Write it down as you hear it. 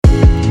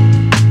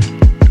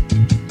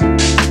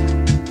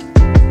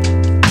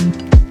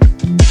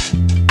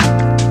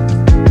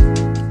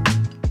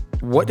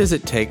What does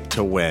it take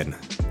to win?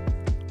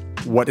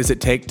 What does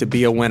it take to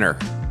be a winner?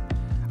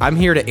 I'm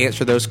here to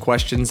answer those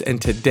questions,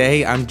 and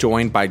today I'm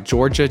joined by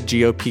Georgia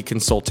GOP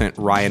consultant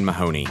Ryan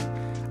Mahoney.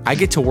 I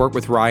get to work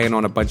with Ryan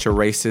on a bunch of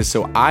races,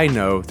 so I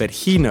know that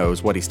he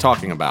knows what he's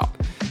talking about.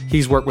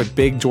 He's worked with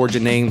big Georgia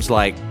names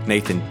like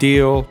Nathan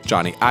Deal,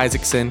 Johnny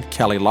Isakson,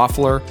 Kelly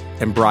Loeffler,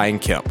 and Brian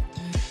Kemp.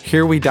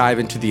 Here we dive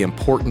into the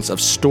importance of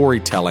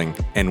storytelling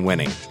and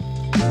winning.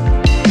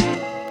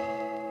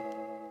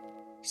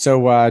 So,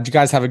 did you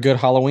guys have a good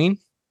Halloween?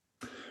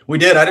 We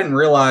did. I didn't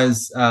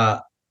realize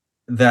that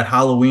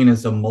Halloween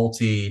is a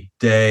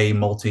multi-day,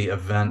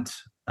 multi-event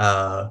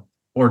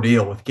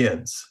ordeal with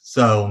kids.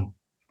 So,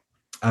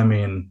 I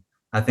mean,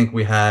 I think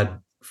we had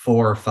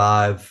 4 or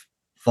 5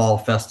 fall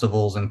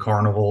festivals and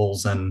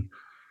carnivals and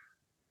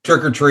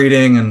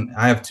trick-or-treating, and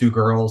I have 2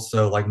 girls,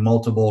 so like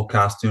multiple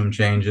costume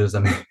changes.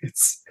 I mean,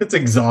 it's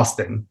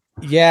exhausting.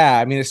 Yeah,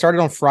 I mean, it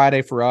started on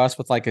Friday for us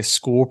with like a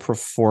school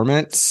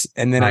performance,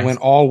 and then It went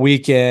all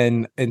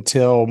weekend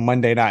until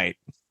Monday night.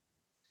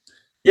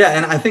 Yeah,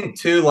 and I think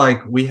too,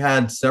 like we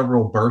had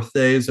several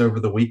birthdays over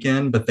the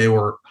weekend, but they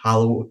were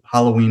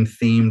Halloween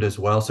themed as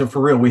well. So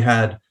for real, we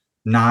had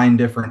 9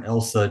 different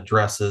Elsa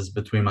dresses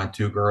between my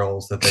 2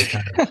 girls that they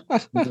kind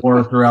of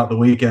wore throughout the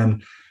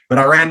weekend. But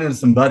I ran into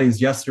some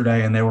buddies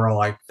yesterday and they were all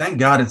like, thank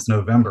God it's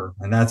November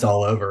and that's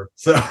all over.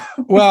 So,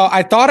 well,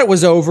 I thought it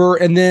was over.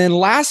 And then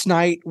last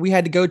night we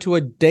had to go to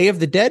a Day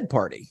of the Dead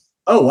party.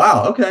 Oh,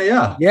 wow. Okay.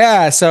 Yeah.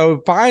 Yeah.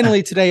 So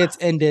finally today it's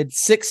ended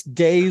 6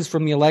 days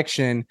from the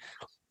election,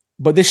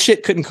 but this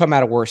shit couldn't come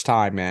at a worse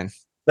time, man.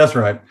 That's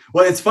right.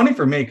 Well, it's funny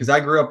for me because I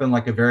grew up in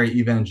like a very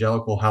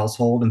evangelical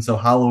household. And so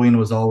Halloween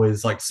was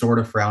always like sort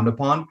of frowned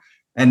upon.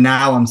 And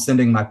now I'm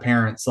sending my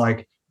parents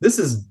like, this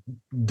is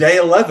day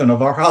 11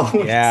 of our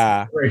Halloween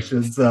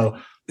celebration.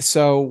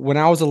 So when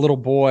I was a little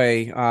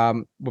boy,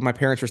 when my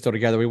parents were still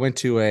together, we went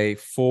to a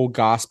full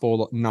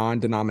gospel,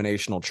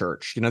 non-denominational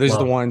church. You know, these are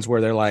the ones where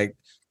they're like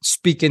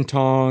speak in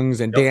tongues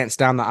and dance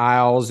down the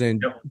aisles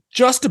and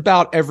just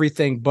about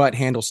everything but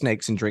handle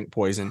snakes and drink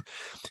poison.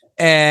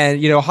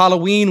 And, you know,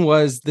 Halloween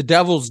was the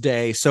devil's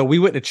day. So we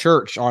went to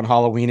church on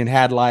Halloween and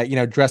had like, you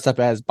know, dressed up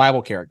as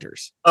Bible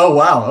characters. Oh,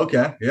 wow.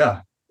 Okay.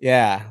 Yeah.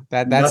 Yeah,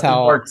 that's nothing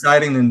how more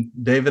exciting than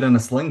David in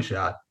a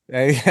slingshot.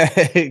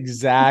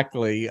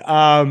 Exactly.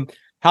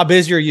 How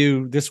busy are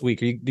you this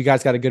week? You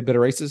guys got a good bit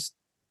of races?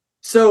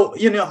 So,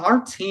 you know,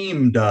 our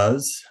team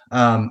does.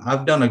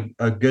 I've done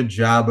a good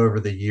job over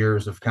the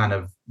years of kind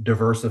of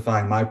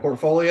diversifying my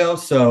portfolio.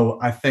 So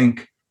I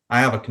think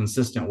I have a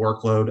consistent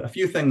workload, a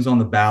few things on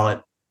the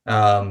ballot,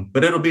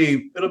 but it'll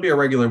be a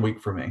regular week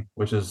for me,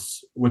 which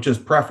is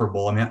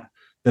preferable. I mean,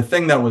 the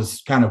thing that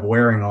was kind of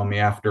wearing on me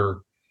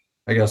after,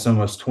 I guess,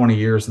 almost 20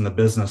 years in the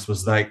business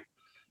was like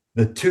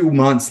the 2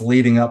 months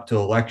leading up to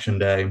election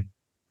day.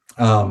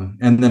 And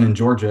then in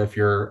Georgia, if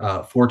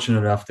you're fortunate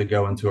enough to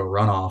go into a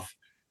runoff,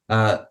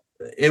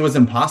 it was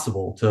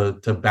impossible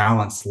to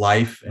balance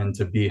life and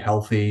to be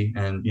healthy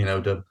and, you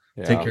know, to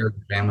take care of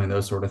your family and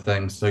those sort of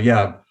things. So,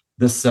 yeah,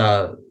 this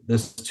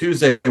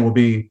Tuesday will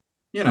be,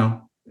 you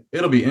know,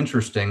 it'll be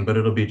interesting, but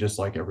it'll be just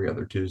like every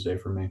other Tuesday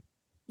for me.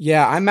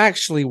 Yeah, I'm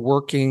actually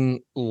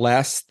working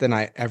less than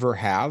I ever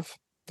have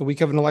the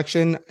week of an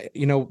election.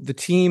 You know, the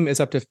team is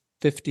up to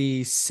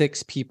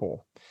 56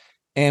 people,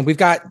 and we've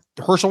got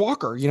Herschel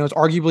Walker. You know, it's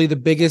arguably the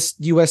biggest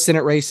U.S.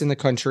 Senate race in the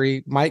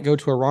country, might go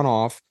to a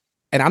runoff,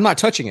 and I'm not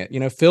touching it. You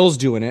know, Phil's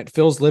doing it.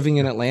 Phil's living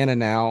in Atlanta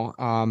now,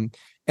 and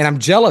I'm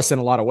jealous in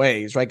a lot of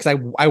ways, right? Because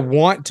I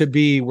want to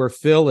be where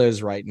Phil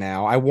is right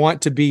now. I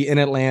want to be in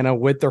Atlanta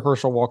with the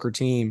Herschel Walker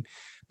team,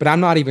 but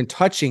I'm not even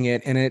touching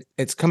it, and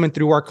it's coming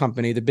through our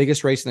company, the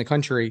biggest race in the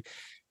country.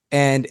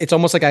 And it's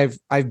almost like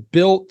I've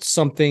built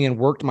something and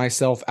worked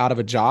myself out of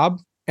a job,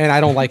 and I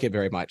don't like it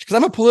very much because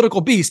I'm a political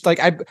beast. Like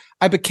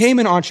I became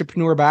an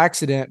entrepreneur by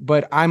accident,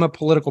 but I'm a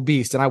political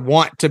beast, and I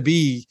want to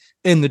be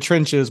in the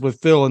trenches with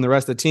Phil and the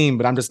rest of the team,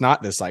 but I'm just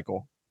not this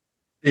cycle.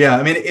 Yeah,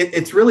 I mean,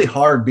 it's really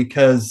hard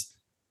because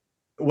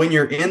when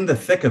you're in the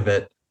thick of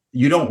it,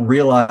 you don't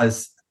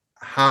realize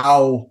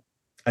how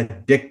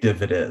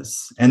addictive it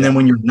is, and then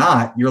when you're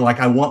not, you're like,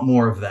 I want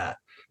more of that.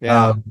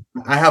 Yeah.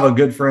 I have a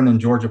good friend in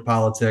Georgia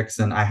politics,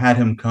 and I had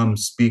him come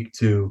speak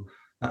to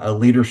a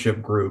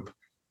leadership group.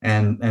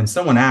 And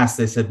someone asked,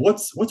 they said,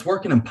 what's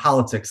working in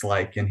politics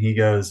like? And he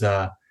goes,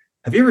 have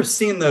you ever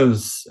seen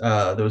those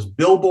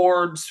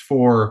billboards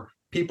for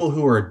people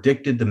who are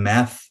addicted to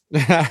meth?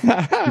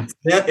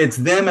 It's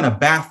them in a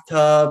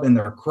bathtub and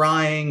they're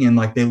crying and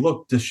like they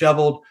look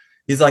disheveled.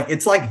 He's like,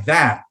 it's like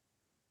that.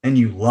 And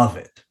you love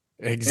it.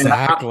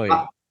 Exactly.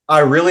 I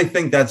really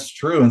think that's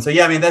true. And so,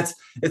 yeah, I mean,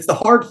 it's the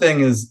hard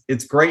thing is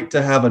it's great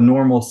to have a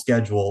normal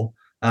schedule.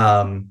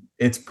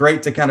 It's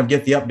great to kind of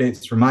get the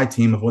updates from my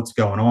team of what's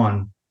going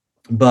on.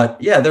 But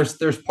yeah,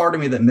 there's part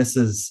of me that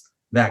misses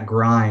that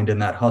grind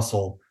and that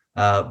hustle.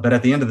 But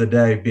at the end of the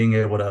day, being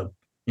able to,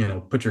 you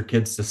know, put your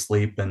kids to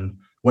sleep and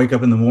wake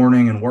up in the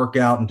morning and work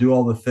out and do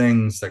all the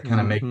things that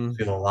kind of make you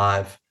feel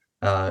alive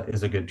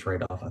is a good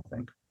trade-off, I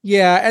think.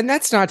 Yeah. And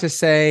that's not to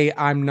say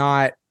I'm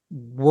not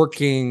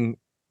working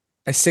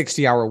a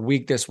 60-hour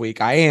week this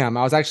week. I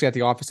was actually at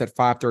the office at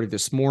 5:30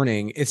 this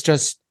morning. It's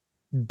just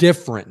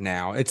different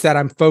now. It's that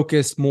I'm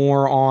focused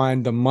more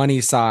on the money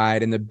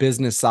side and the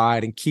business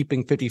side and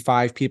keeping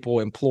 55 people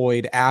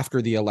employed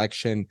after the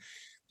election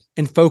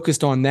and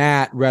focused on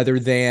that rather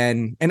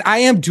than, and I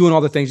am doing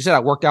all the things you said. I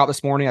worked out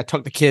this morning. I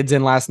took the kids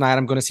in last night.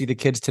 I'm going to see the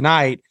kids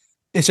tonight.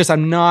 It's just,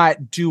 I'm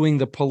not doing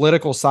the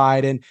political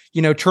side and,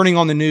 turning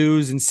on the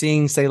news and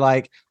seeing, say,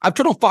 like, I've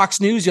turned on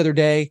Fox News the other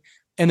day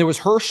and there was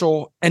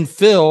Herschel and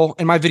Phil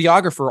and my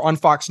videographer on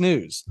Fox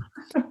News.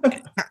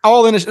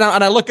 All in,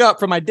 and I look up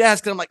from my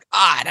desk and I'm like,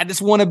 I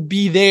just want to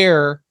be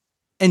there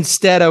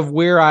instead of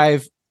where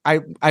I've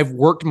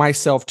worked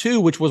myself to,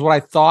 which was what I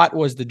thought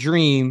was the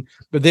dream.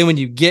 But then when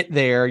you get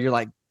there, you're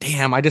like,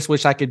 damn, I just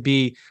wish I could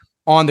be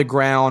on the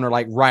ground or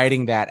like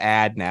writing that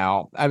ad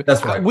now.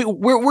 That's right.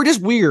 We're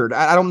just weird.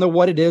 I don't know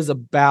what it is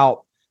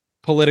about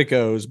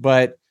politicos,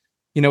 but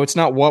it's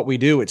not what we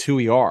do, it's who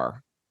we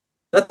are.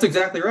 That's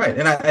exactly right.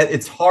 And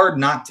it's hard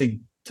not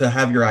to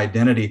have your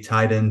identity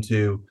tied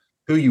into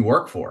who you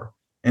work for.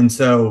 And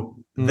so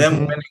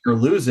them winning or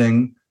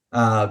losing,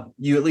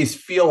 you at least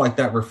feel like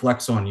that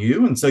reflects on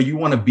you. And so you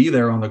want to be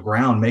there on the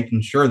ground,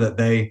 making sure that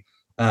they,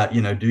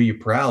 do you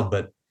proud,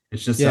 but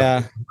it's just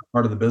a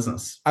part of the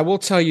business. I will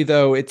tell you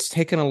though, it's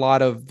taken a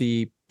lot of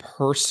the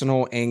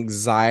personal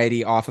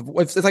anxiety off of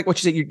it's like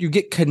what you said, you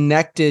get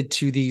connected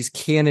to these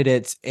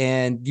candidates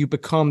and you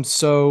become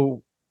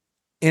so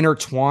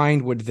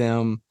intertwined with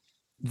them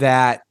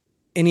that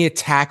any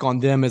attack on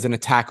them is an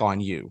attack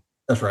on you.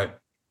 That's right.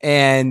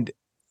 And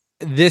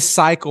this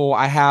cycle,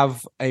 I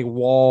have a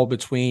wall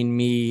between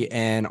me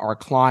and our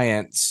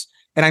clients,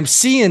 and I'm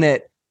seeing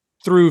it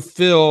through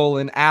Phil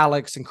and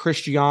Alex and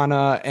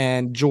Christiana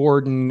and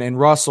Jordan and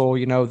Russell,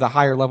 the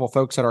higher level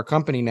folks at our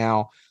company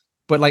now.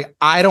 But like,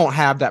 I don't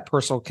have that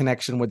personal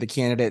connection with the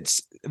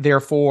candidates.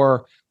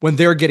 Therefore, when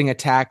they're getting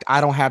attacked, I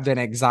don't have that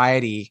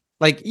anxiety.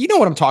 Like, you know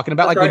what I'm talking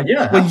about? That's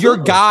like when your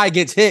guy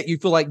gets hit, you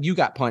feel like you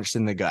got punched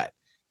in the gut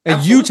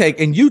and you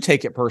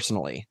take it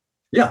personally.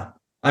 Yeah.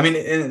 I mean,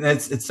 and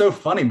it's so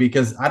funny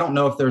because I don't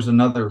know if there's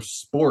another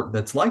sport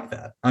that's like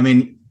that. I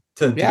mean,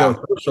 to go with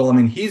Herschel, I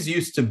mean, he's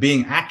used to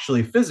being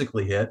actually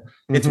physically hit.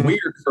 It's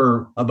weird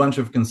for a bunch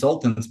of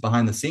consultants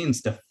behind the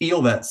scenes to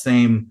feel that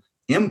same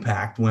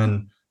impact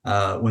when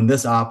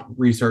this op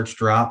research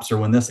drops or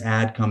when this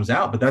ad comes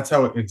out. But that's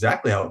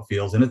exactly how it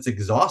feels, and it's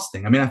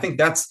exhausting. I mean, I think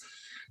that's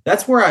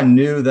where I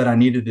knew that I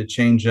needed to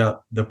change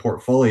up the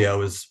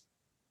portfolio. Is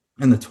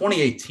in the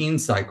 2018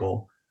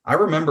 cycle. I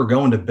remember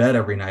going to bed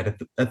every night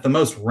at the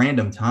most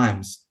random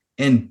times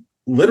and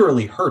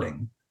literally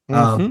hurting.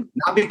 Not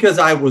because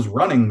I was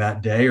running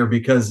that day or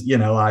because,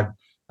 I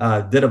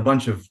did a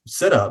bunch of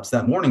sit-ups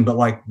that morning, but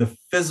like the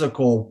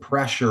physical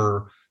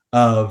pressure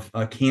of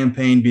a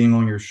campaign being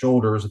on your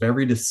shoulders, of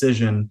every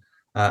decision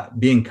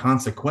being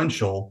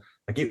consequential,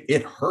 like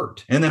it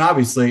hurt. And then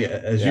obviously,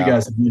 as you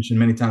guys have mentioned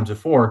many times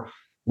before,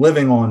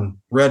 living on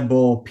Red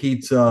Bull,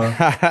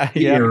 pizza,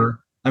 beer,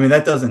 I mean,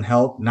 that doesn't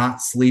help.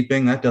 Not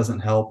sleeping, that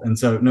doesn't help. And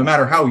so no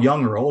matter how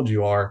young or old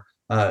you are,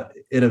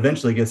 it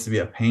eventually gets to be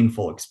a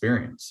painful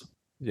experience.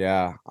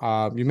 Yeah.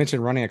 You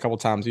mentioned running a couple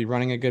of times. Are you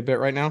running a good bit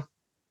right now?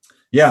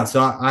 Yeah.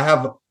 So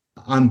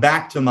I'm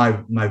back to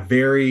my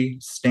very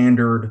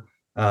standard,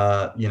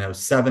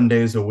 7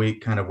 days a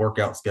week kind of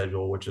workout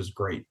schedule, which is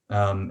great.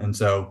 And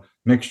so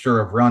mixture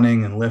of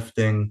running and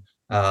lifting,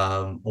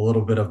 a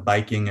little bit of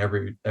biking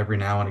every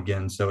now and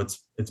again. So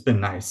it's been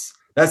nice.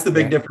 That's the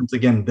big difference.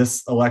 Again,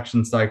 this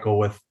election cycle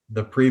with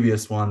the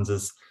previous ones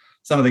is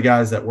some of the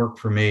guys that work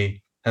for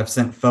me have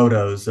sent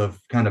photos of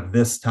kind of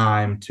this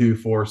time 2,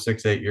 4,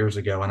 6, 8 years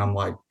ago. And I'm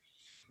like,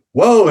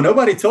 whoa,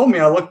 nobody told me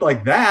I looked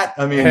like that.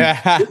 I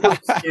mean,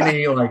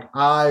 skinny, like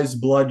eyes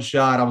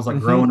bloodshot. I was like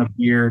growing a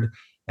beard.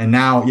 And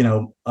now,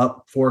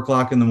 up 4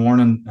 o'clock in the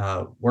morning,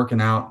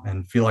 working out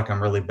and feel like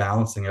I'm really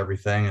balancing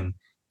everything and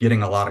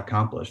getting a lot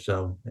accomplished.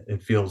 So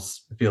it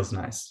feels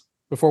nice.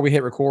 Before we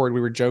hit record, we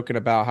were joking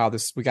about how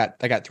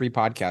I got 3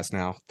 podcasts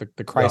now,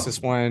 the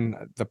crisis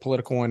one, the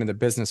political one, and the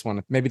business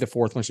one. Maybe the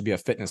 4th one should be a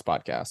fitness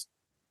podcast.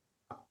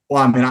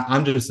 Well, I mean,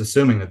 I'm just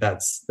assuming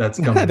that's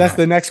coming. That's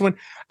the next one.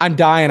 I'm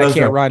dying. I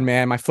can't run,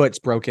 man. My foot's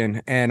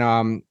broken. And,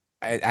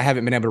 I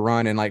haven't been able to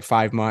run in like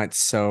 5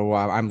 months. So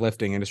I'm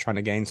lifting and just trying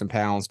to gain some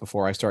pounds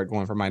before I start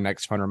going for my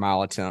next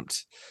 100-mile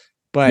attempt.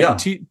 But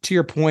to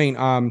your point,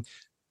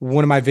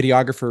 one of my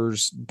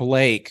videographers,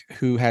 Blake,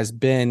 who has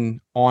been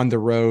on the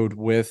road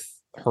with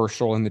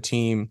Herschel and the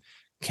team,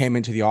 came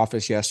into the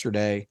office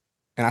yesterday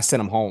and I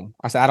sent him home.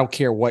 I said, I don't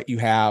care what you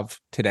have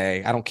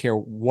today. I don't care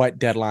what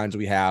deadlines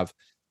we have.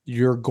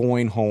 You're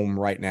going home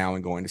right now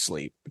and going to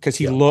sleep, because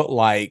he looked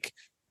like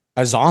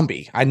a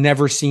zombie. I'd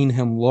never seen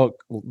him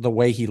look the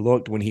way he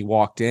looked when he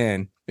walked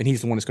in, and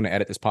he's the one that's going to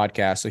edit this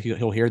podcast. So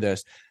he'll hear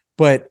this,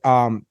 but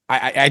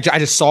I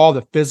just saw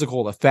the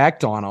physical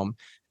effect on him.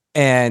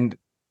 And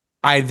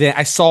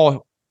I saw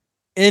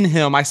in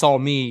him, I saw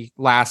me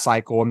last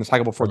cycle and the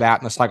cycle before that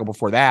and the cycle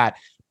before that.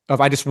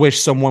 I just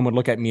wish someone would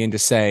look at me and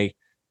just say,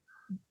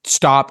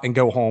 stop and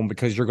go home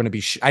because you're going to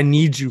be, I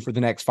need you for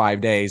the next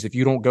 5 days. If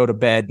you don't go to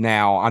bed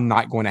now, I'm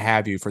not going to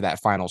have you for that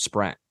final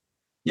sprint.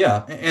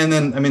 Yeah. And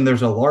then, I mean,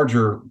 there's a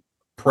larger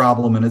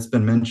problem, and it's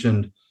been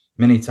mentioned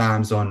many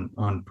times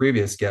on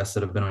previous guests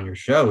that have been on your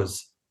show,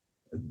 is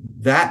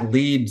that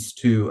leads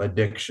to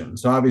addiction.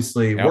 So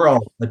obviously we're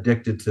all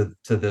addicted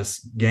to this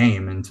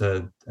game and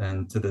to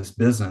this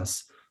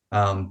business.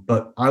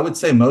 But I would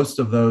say most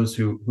of those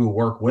who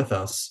work with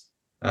us,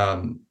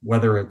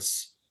 whether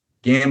it's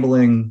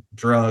gambling,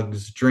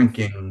 drugs,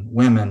 drinking,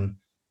 women,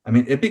 I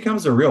mean, it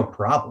becomes a real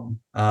problem.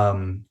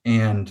 And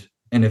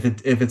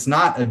if it's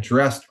not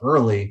addressed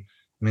early,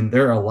 I mean,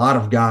 there are a lot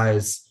of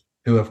guys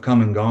who have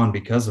come and gone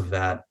because of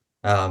that.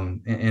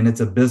 And it's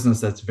a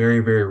business that's very,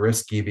 very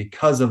risky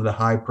because of the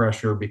high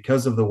pressure,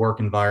 because of the work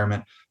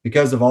environment,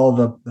 because of all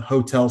the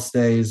hotel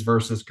stays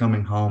versus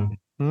coming home.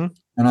 Mm-hmm.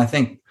 And I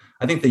think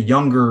the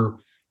younger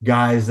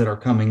guys that are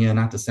coming in,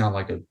 not to sound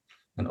like an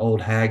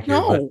old hag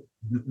here,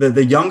 but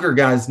the younger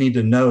guys need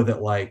to know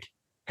that, like,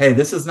 hey,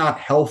 this is not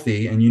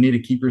healthy, and you need to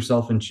keep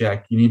yourself in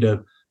check. You need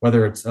to,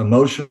 whether it's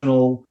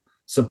emotional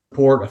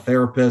support, a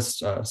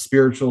therapist,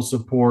 spiritual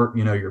support,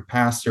 your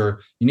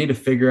pastor, you need to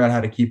figure out how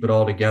to keep it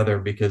all together,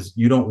 because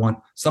you don't want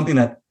something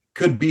that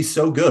could be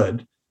so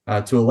good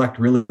to elect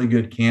really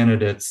good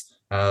candidates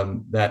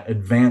that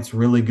advance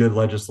really good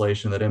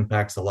legislation that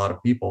impacts a lot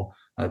of people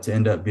to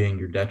end up being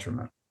your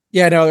detriment.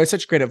 Yeah, no, that's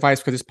such great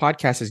advice, because this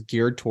podcast is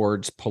geared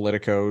towards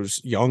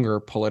politicos, younger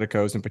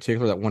politicos in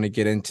particular, that want to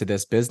get into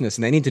this business.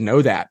 And they need to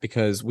know that,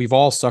 because we've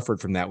all suffered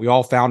from that. We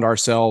all found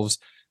ourselves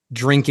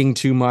drinking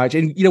too much.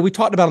 And, we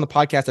talked about on the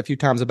podcast a few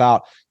times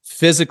about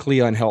physically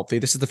unhealthy.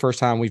 This is the first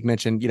time we've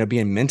mentioned,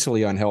 being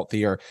mentally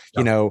unhealthy, or,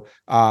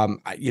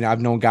 I've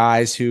known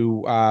guys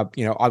who,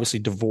 obviously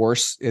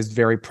divorce is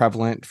very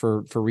prevalent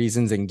for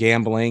reasons, and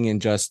gambling,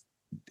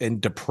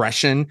 and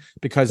depression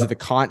because of the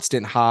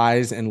constant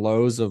highs and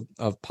lows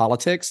of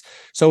politics.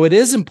 So it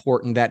is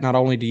important that not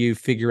only do you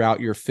figure out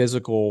your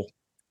physical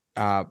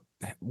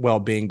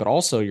well-being, but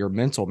also your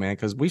mental, man,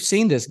 because we've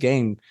seen this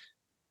game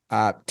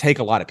take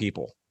a lot of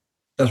people.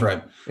 That's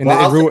right.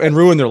 And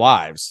ruin their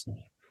lives.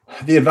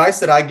 The advice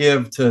that I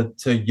give to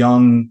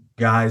young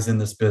guys in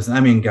this business,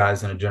 I mean,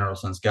 guys in a general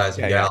sense, guys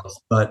and gals,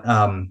 but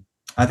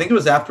I think it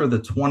was after the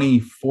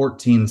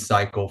 2014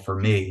 cycle for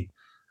me,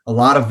 a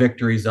lot of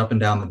victories up and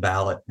down the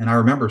ballot. And I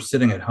remember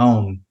sitting at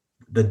home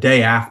the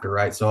day after,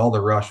 right? So all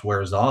the rush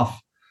wears off.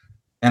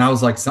 And I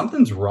was like,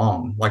 something's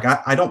wrong. Like,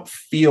 I don't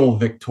feel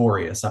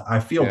victorious.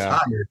 I feel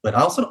tired, but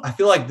I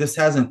feel like this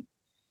hasn't,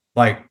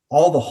 like,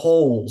 all the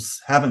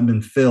holes haven't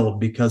been filled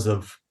because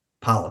of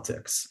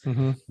politics.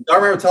 Mm-hmm. I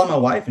remember telling my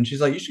wife, and she's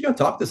like, you should go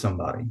talk to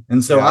somebody.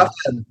 And so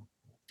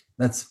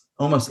that's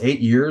almost 8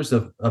 years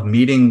of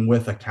meeting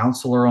with a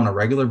counselor on a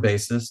regular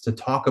basis to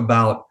talk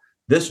about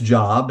this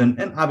job and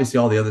obviously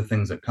all the other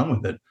things that come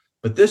with it,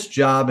 but this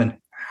job and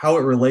how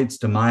it relates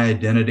to my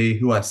identity,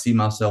 who I see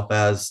myself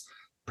as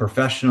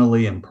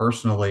professionally and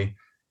personally.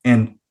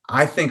 And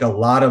I think a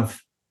lot of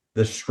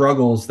the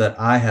struggles that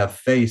I have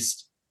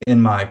faced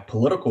in my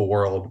political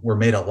world were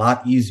made a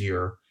lot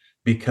easier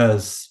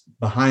because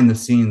behind the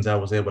scenes, I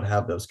was able to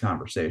have those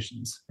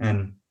conversations.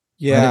 And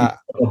I didn't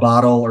a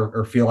bottle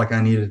or feel like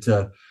I needed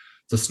to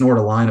snort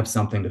a line of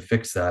something to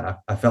fix that.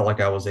 I felt like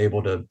I was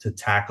able to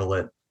tackle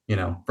it,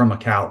 from a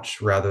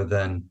couch rather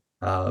than,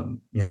 from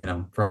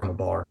a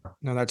bar.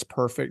 No, that's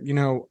perfect.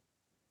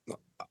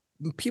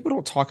 People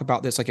don't talk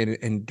about this like in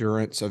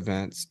endurance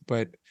events,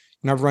 but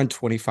I've run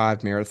 25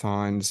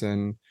 marathons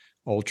and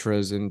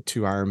ultras and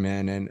 2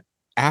 Ironman, and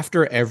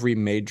after every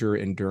major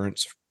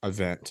endurance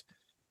event,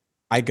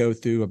 I go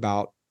through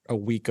about a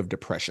week of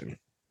depression.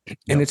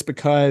 And it's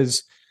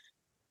because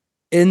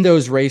in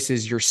those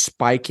races, you're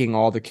spiking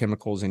all the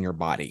chemicals in your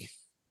body.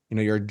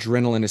 Your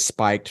adrenaline is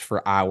spiked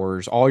for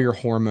hours. All your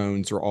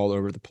hormones are all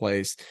over the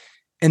place.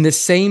 And the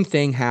same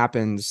thing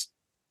happens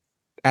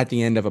at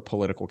the end of a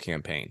political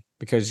campaign,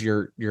 because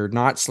you're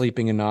not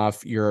sleeping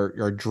enough, your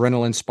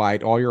adrenaline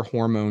spiked, all your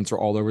hormones are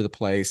all over the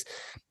place.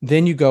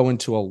 Then you go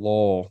into a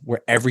lull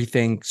where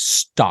everything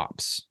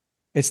stops.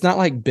 It's not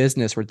like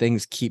business where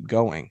things keep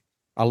going.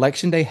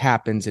 Election day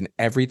happens and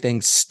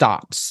everything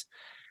stops.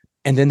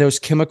 And then those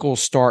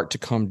chemicals start to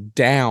come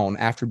down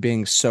after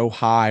being so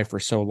high for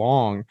so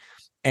long.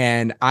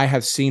 And I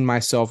have seen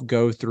myself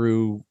go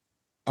through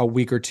a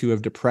week or two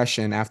of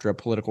depression after a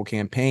political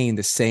campaign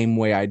the same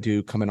way I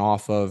do coming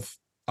off of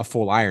a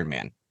full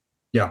Ironman.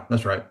 Yeah,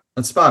 that's right.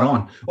 That's spot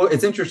on. Well,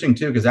 it's interesting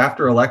too, because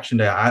after election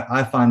day,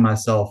 I find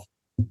myself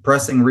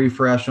pressing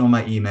refresh on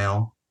my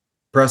email,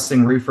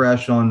 pressing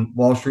refresh on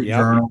Wall Street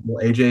Journal,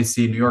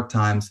 AJC, New York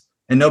Times,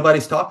 and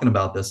nobody's talking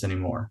about this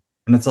anymore.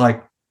 And it's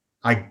like,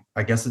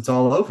 I guess it's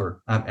all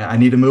over. I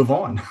need to move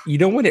on.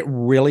 When it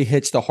really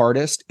hits the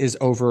hardest is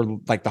over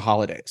like the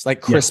holidays, like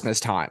Christmas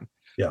time.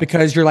 Yeah.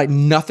 Because you're like,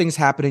 nothing's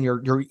happening.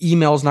 Your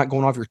email's not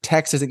going off. Your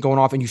text isn't going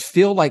off. And you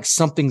feel like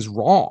something's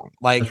wrong.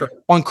 Like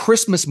on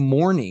Christmas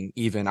morning,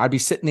 even I'd be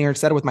sitting there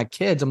instead of with my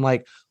kids. I'm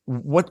like,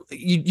 what?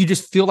 You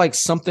just feel like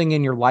something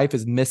in your life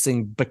is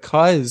missing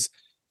because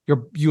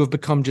you have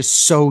become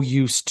just so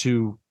used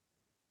to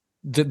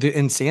the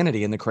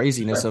insanity and the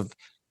craziness of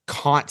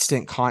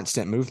constant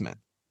movement.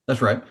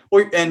 That's right.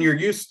 Well, and you're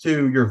used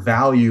to your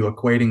value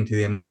equating to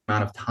the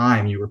amount of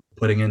time you were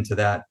putting into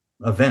that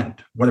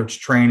event, whether it's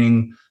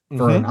training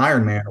for an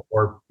Ironman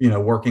or,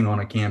 working on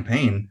a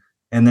campaign.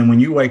 And then when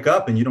you wake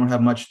up and you don't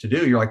have much to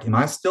do, you're like, am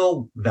I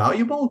still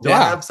valuable? Do I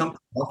have something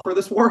to offer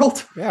this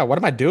world? Yeah. What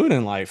am I doing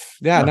in life?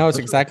 Yeah, no, it's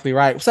exactly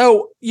right.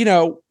 So,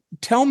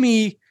 tell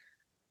me,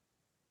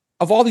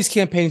 of all these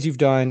campaigns you've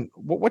done,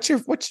 what's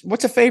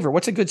a favorite?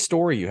 What's a good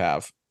story you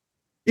have?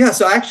 Yeah.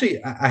 So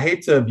actually, I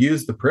hate to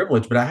abuse the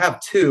privilege, but I have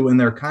two and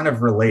they're kind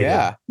of related.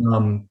 Yeah.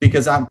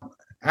 Because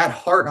at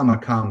heart, I'm a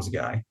comms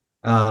guy.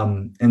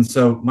 And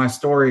so my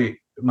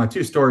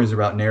two stories are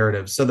about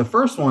narratives. So the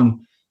first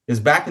one is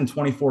back in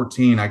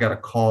 2014, I got a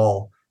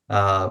call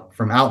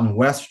from out in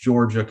West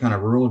Georgia, kind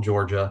of rural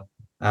Georgia,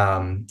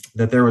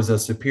 that there was a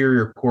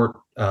Superior Court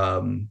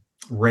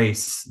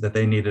race that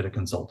they needed a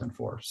consultant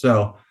for.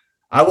 So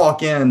I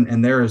walk in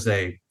and there is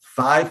a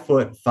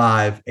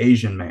 5'5"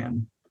 Asian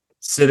man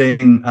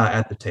sitting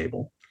at the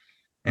table,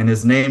 and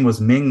his name was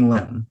Ming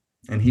Lin,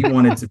 and he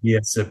wanted to be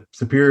a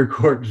Superior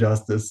Court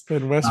justice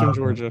in Western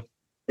Georgia,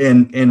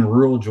 in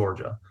rural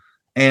Georgia.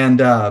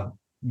 And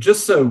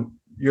just so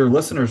your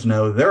listeners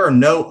know, there are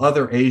no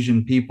other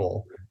Asian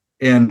people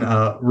in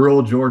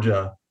rural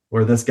Georgia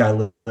where this guy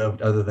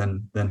lived other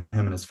than him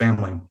and his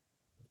family.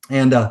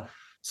 And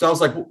so I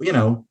was like,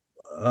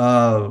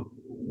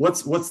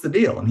 what's the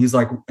deal? And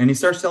he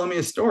starts telling me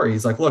a story.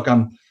 He's like, look,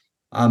 I'm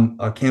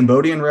a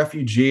Cambodian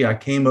refugee. I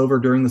came over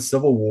during the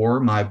Civil War.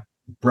 My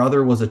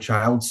brother was a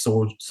child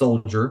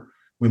soldier.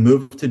 We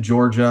moved to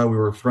Georgia. We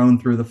were thrown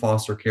through the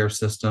foster care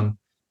system.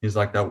 He's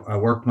like, I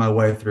worked my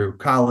way through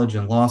college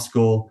and law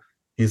school.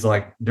 He's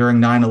like, during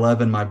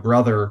 9/11, my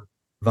brother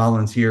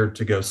volunteered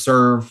to go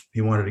serve.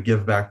 He wanted to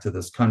give back to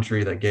this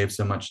country that gave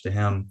so much to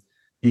him.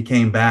 He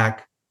came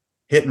back,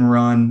 hit and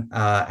run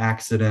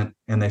accident,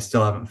 and they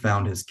still haven't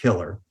found his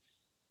killer.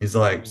 He's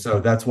like, so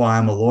that's why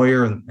I'm a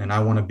lawyer, and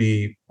I want to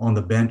be on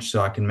the bench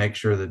so I can make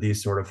sure that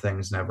these sort of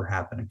things never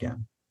happen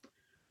again.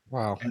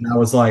 Wow. And I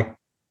was like,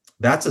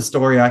 that's a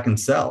story I can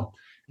sell.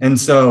 And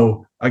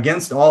so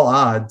against all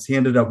odds, he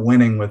ended up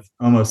winning with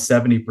almost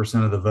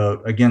 70% of the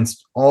vote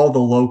against all the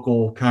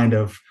local kind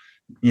of,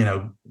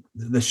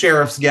 the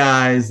sheriff's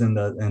guys and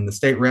the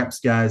state reps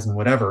guys and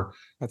whatever.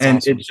 That's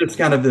awesome. It's just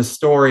kind of this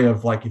story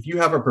of like, if you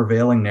have a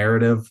prevailing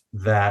narrative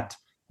that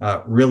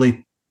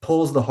really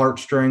pulls the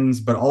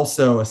heartstrings, but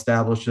also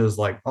establishes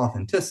like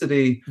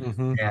authenticity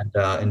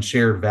and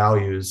shared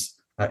values,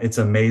 it's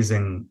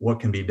amazing what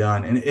can be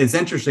done. And it's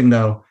interesting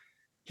though,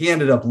 he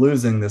ended up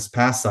losing this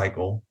past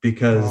cycle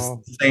because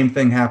the same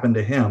thing happened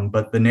to him,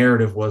 but the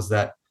narrative was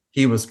that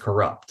he was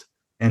corrupt.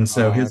 And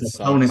so his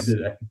opponent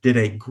did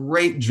a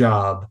great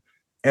job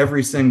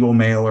every single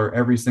mailer,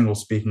 every single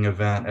speaking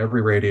event,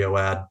 every radio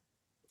ad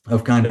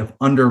of kind of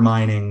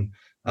undermining,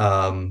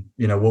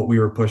 what we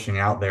were pushing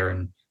out there.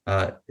 And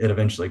it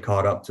eventually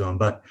caught up to him.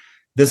 But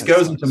this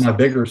goes into my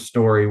bigger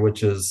story,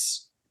 which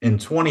is in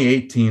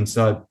 2018.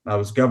 So I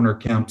was Governor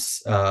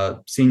Kemp's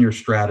senior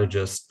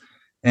strategist.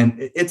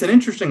 And it's an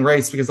interesting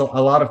race because a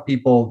lot of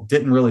people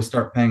didn't really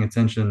start paying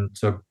attention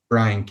to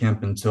Brian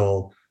Kemp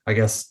until, I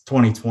guess,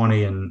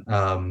 2020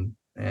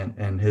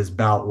 and his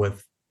bout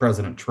with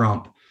President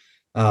Trump.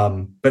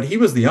 But he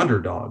was the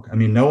underdog. I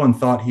mean, no one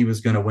thought he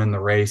was going to win the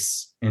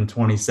race in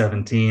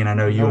 2017. I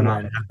know you and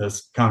I had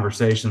those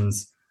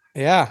conversations.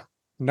 Yeah.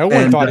 No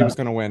one thought he was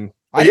going to win.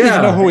 I didn't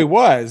even know who he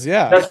was.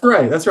 Yeah. That's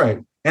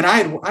right. And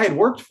I had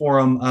worked for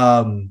him,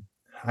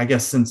 I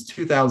guess, since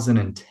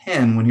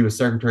 2010 when he was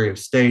Secretary of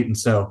State. And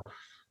so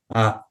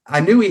I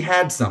knew he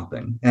had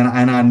something. And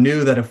I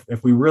knew that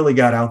if we really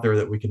got out there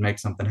that we could make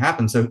something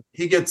happen. So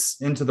he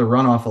gets into the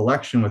runoff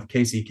election with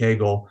Casey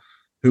Cagle,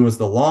 who was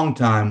the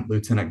longtime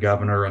lieutenant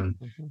governor. And,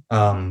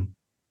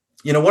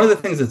 one of the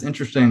things that's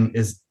interesting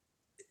is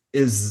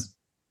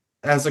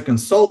as a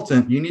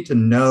consultant, you need to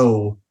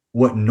know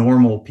what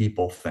normal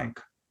people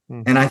think.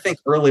 And I think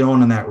early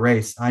on in that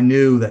race, I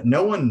knew that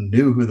no one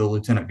knew who the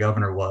lieutenant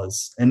governor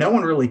was, and no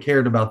one really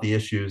cared about the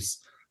issues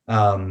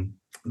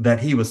that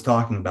he was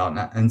talking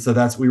about. And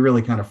so we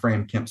really kind of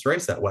framed Kemp's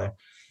race that way.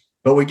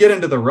 But we get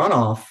into the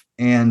runoff,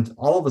 and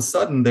all of a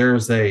sudden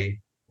there's a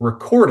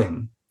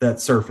recording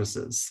that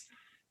surfaces.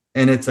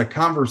 And it's a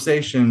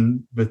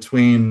conversation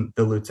between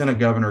the lieutenant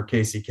governor,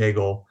 Casey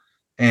Cagle,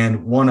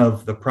 and one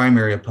of the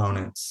primary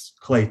opponents,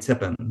 Clay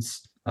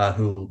Tippins,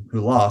 who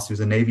lost, who's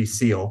a Navy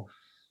SEAL.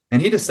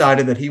 And he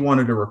decided that he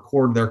wanted to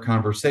record their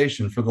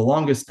conversation. For the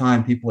longest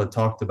time, people had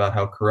talked about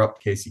how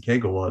corrupt Casey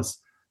Cagle was.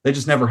 They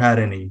just never had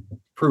any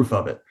proof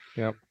of it.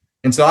 Yep.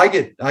 And so I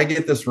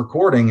get this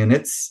recording, and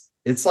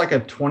it's like a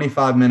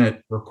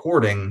 25-minute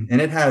recording, and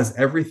it has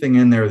everything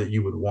in there that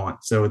you would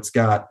want. So it's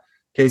got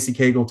Casey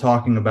Cagle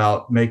talking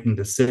about making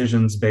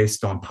decisions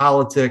based on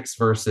politics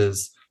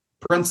versus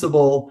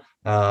principle.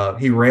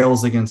 He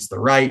rails against the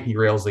right. He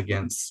rails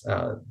against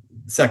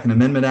Second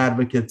Amendment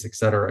advocates, et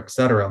cetera, et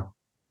cetera.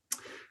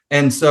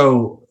 And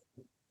so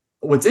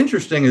what's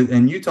interesting is,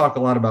 and you talk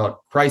a lot about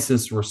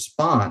crisis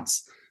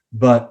response,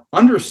 But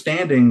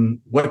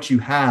understanding what you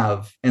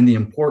have and the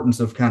importance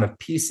of kind of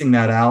piecing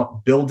that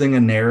out, building a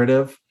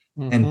narrative,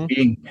 and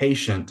being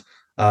patient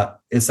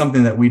is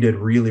something that we did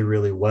really,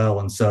 really well.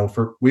 And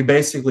so we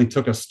basically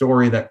took a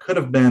story that could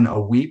have been a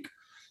week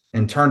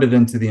and turned it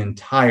into the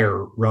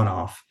entire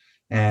runoff.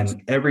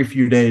 And every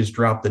few days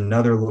dropped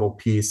another little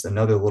piece.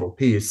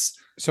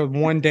 So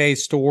one day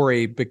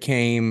story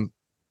became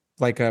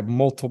like a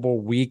multiple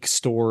week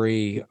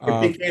story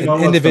of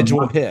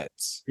individual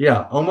pits.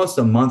 Yeah, almost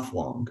a month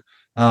long.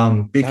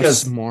 Because that's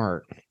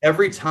smart.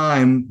 Every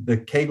time the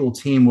Kegel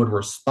team would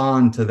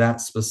respond to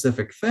that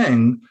specific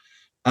thing,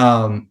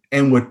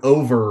 and would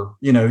of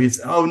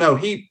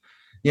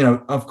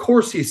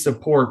course he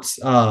supports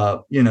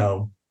the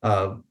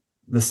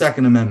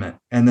Second Amendment.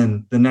 And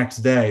then the next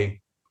day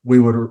we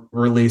would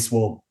release,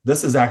 well,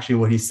 this is actually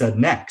what he said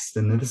next.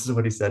 And this is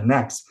what he said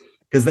next.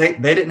 Because they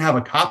didn't have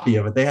a copy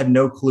of it. They had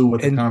no clue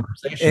what the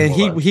conversation was.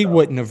 And he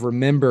wouldn't have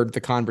remembered the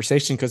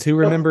conversation, because who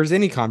remembers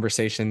any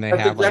conversation they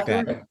have exactly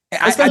like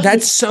that? Right.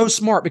 That's so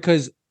smart,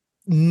 because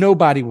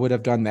nobody would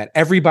have done that.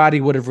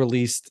 Everybody would have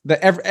released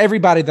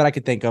everybody that I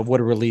could think of would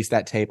have released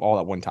that tape all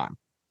at one time.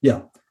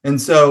 Yeah. And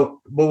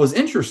so what was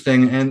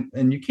interesting,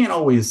 and you can't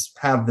always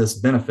have this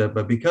benefit,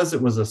 but because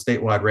it was a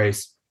statewide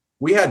race,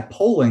 we had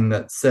polling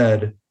that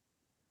said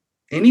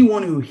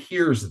anyone who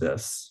hears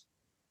this,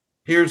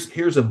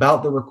 here's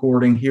about the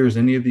recording, here's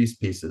any of these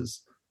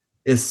pieces,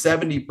 is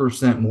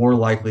 70% more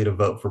likely to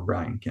vote for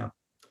Brian Kemp.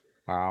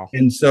 Wow.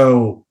 And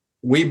so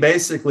we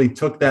basically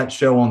took that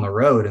show on the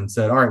road and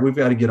said, all right, we've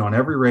got to get on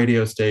every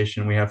radio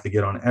station. We have to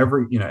get on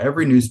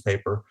every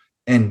newspaper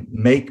and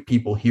make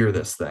people hear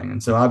this thing.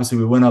 And so obviously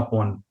we went up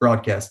on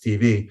broadcast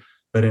TV,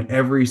 but in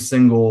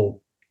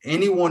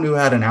anyone who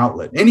had an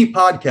outlet, any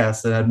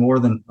podcast that had more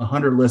than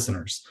 100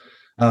 listeners,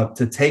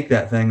 to take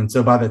that thing. And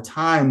so by the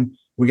time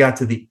we got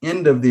to the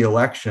end of the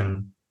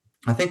election,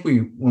 I think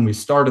when we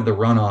started the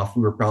runoff,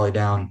 we were probably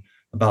down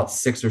about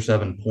 6 or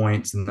 7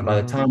 points. And then by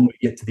the time we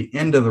get to the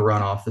end of the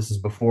runoff, this is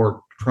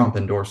before Trump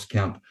endorsed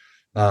Kemp,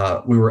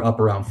 we were up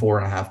around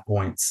 4.5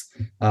 points.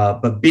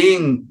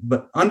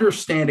 But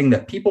understanding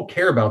that people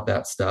care about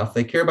that stuff,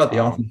 they care about the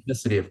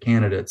authenticity of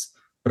candidates,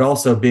 but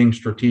also being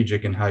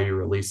strategic in how you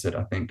release it,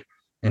 I think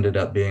ended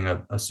up being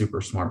a super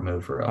smart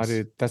move for us.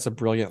 Dude, that's a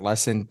brilliant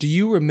lesson. Do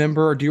you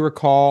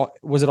recall,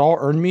 was it all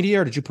earned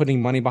media, or did you put any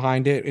money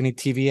behind it? Any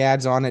TV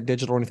ads on it,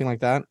 digital or anything like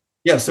that?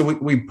 Yeah, so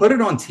we put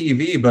it on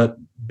TV, but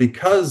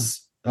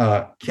because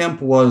Kemp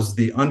was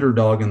the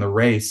underdog in the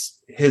race,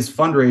 his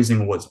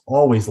fundraising was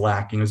always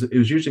lacking. It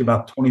was usually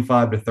about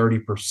 25 to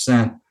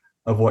 30%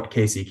 of what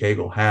Casey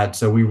Kegel had.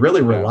 So we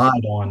really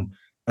relied on,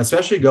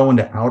 especially going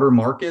to outer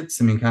markets.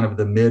 I mean, kind of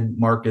the mid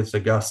markets,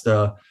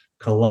 Augusta,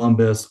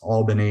 Columbus,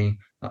 Albany,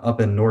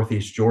 up in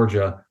Northeast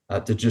Georgia,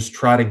 to just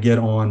try to get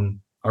on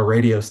a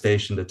radio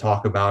station to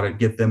talk about it,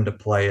 get them to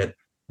play it.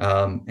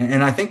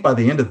 And I think by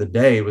the end of the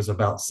day, it was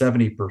about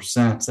 70%,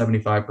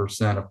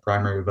 75% of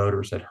primary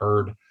voters had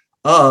heard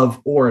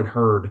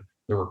the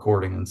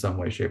recording in some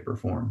way, shape, or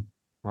form.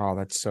 Oh,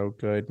 that's so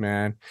good,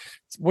 man.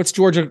 What's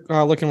Georgia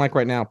looking like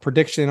right now?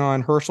 Prediction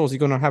on Herschel, is he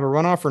going to have a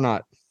runoff or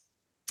not?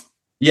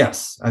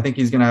 Yes, I think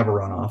he's going to have a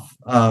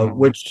runoff,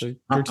 which so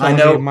I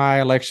know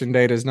my election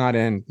day does not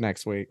end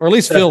next week, or at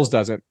least Phil's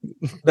doesn't.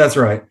 That's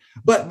right.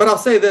 But I'll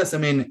say this. I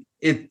mean,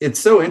 it's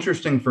so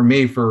interesting for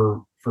me.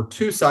 For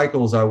 2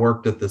 cycles, I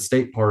worked at the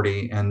state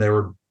party, and there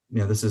were,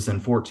 this is in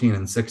 14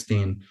 and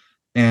 16,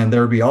 and there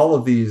would be all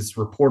of these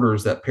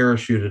reporters that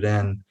parachuted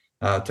in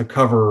to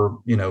cover,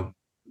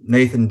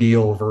 Nathan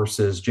Deal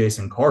versus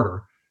Jason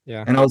Carter.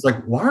 Yeah. And I was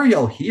like, why are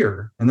y'all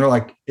here? And they're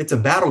like, it's a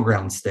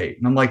battleground state.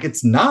 And I'm like,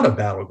 it's not a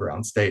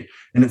battleground state.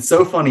 And it's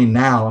so funny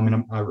now. I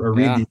mean, I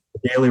read these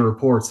daily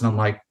reports, and I'm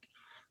like,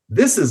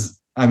 this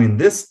is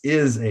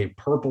a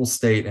purple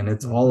state, and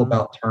it's all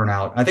about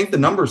turnout. I think the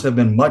numbers have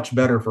been much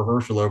better for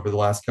Herschel over the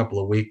last couple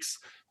of weeks,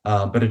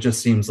 but it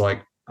just seems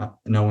like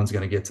no one's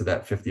going to get to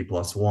that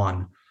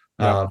 50+1.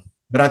 Yeah.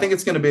 But I think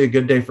it's going to be a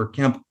good day for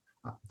Kemp.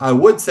 I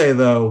would say,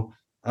 though,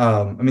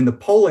 the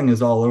polling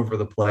is all over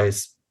the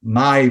place.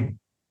 My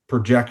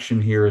projection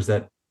here is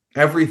that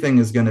everything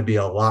is going to be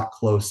a lot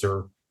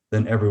closer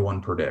than everyone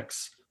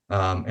predicts.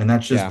 And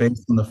that's just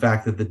based on the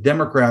fact that the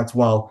Democrats,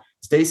 while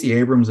Stacey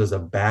Abrams is a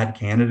bad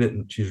candidate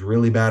and she's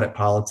really bad at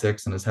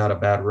politics and has had a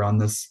bad run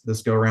this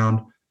go around,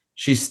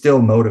 she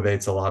still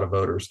motivates a lot of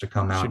voters to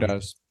come out. She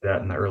does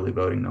that in the early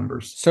voting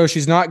numbers. So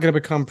she's not going to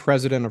become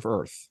president of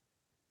Earth.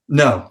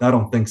 No, I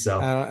don't think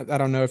so. I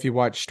don't know if you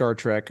watch Star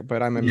Trek,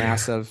 but I'm a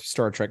massive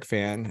Star Trek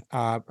fan.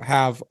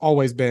 Have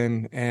always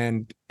been,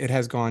 and it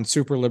has gone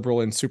super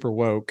liberal and super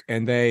woke.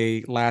 And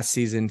they last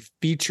season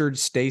featured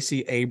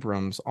Stacey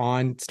Abrams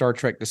on Star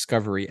Trek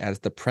Discovery as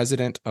the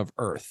president of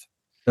Earth.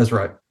 That's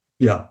right.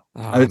 Yeah.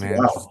 Oh, man.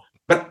 Wow.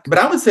 But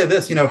I would say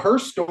this, her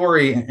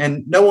story,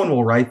 and no one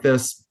will write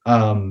this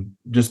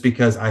just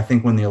because I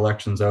think when the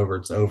election's over,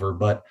 it's over.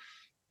 But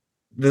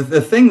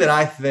the thing that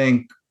I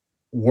think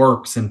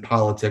works in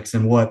politics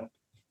and what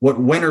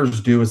winners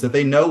do is that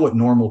they know what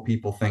normal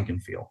people think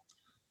and feel.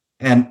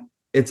 And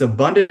it's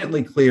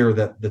abundantly clear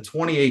that the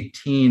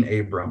 2018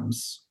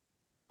 Abrams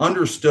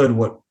understood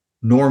what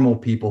normal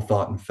people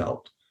thought and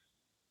felt.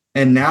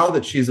 And now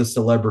that she's a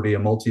celebrity, a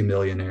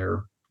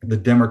multimillionaire, the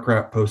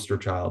Democrat poster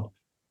child,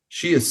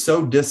 she is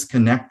so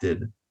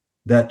disconnected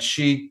that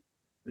she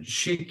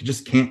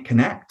just can't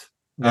connect.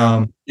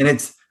 Yeah. And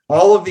it's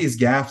all of these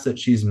gaffes that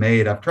she's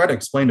made. I've tried to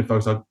explain to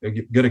folks. A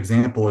good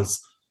example is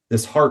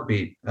this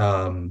heartbeat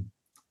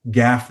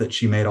gaffe that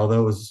she made,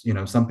 although it was,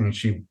 something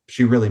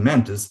she really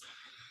meant, is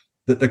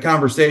that the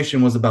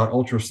conversation was about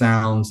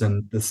ultrasounds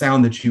and the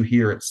sound that you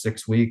hear at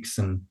 6 weeks.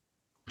 And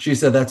she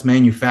said that's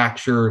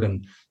manufactured,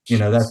 and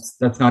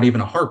that's not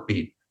even a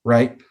heartbeat,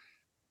 right?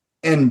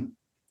 And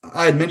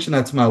I had mentioned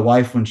that to my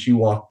wife when she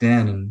walked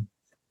in,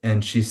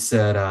 and she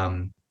said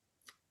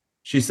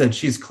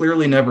she's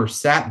clearly never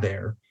sat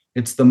there.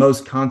 It's the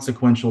most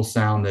consequential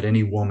sound that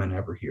any woman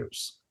ever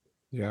hears.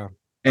 Yeah.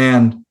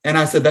 And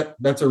I said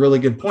that's a really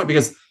good point,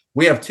 because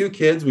we have 2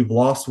 kids. We've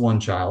lost 1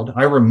 child.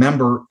 I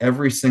remember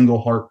every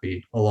single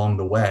heartbeat along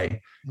the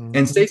way. Mm-hmm.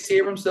 And Stacey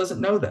Abrams doesn't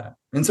know that.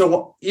 And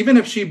so even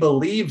if she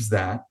believes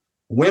that,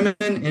 women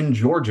in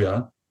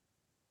Georgia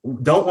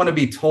don't want to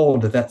be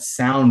told that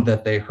sound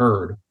that they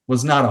heard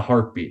was not a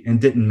heartbeat and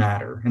didn't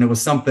matter. And it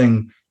was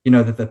something,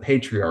 that the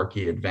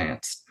patriarchy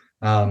advanced.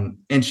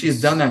 And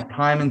she's done that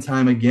time and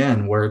time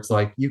again, where it's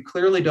like, you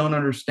clearly don't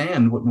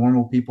understand what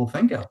normal people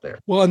think out there.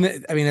 Well, and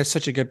that's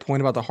such a good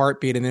point about the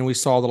heartbeat. And then we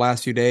saw the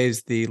last few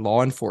days, the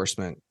law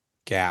enforcement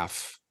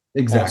gaffe.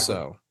 Exactly.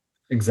 Also.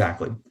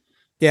 Exactly.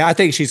 Yeah, I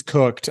think she's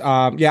cooked.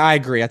 Yeah, I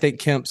agree. I think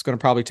Kemp's going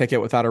to probably take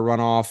it without a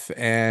runoff,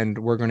 and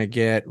we're going to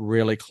get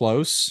really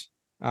close.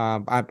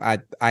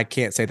 I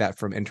can't say that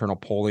from internal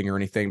polling or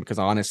anything, because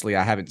honestly,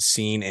 I haven't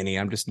seen any.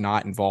 I'm just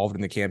not involved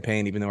in the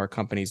campaign, even though our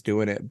company's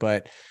doing it.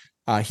 But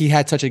he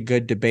had such a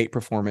good debate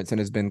performance and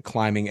has been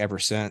climbing ever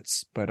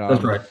since. But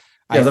that's right.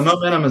 Yeah, the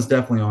momentum is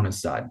definitely on his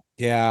side.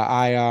 Yeah,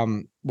 I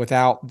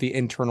without the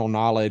internal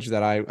knowledge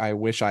that I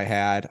wish I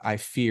had, I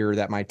fear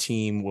that my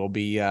team will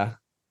be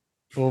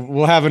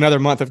we'll have another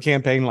month of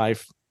campaign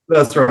life.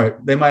 That's right.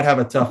 They might have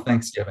a tough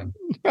Thanksgiving.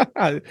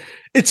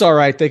 It's all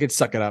right. They could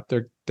suck it up.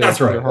 That's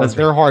right.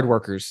 They're hard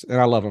workers, and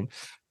I love them.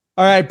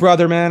 All right,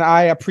 brother, man.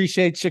 I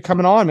appreciate you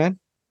coming on, man.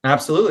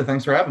 Absolutely.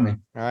 Thanks for having me.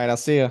 All right, I'll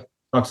see you.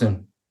 Talk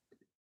soon.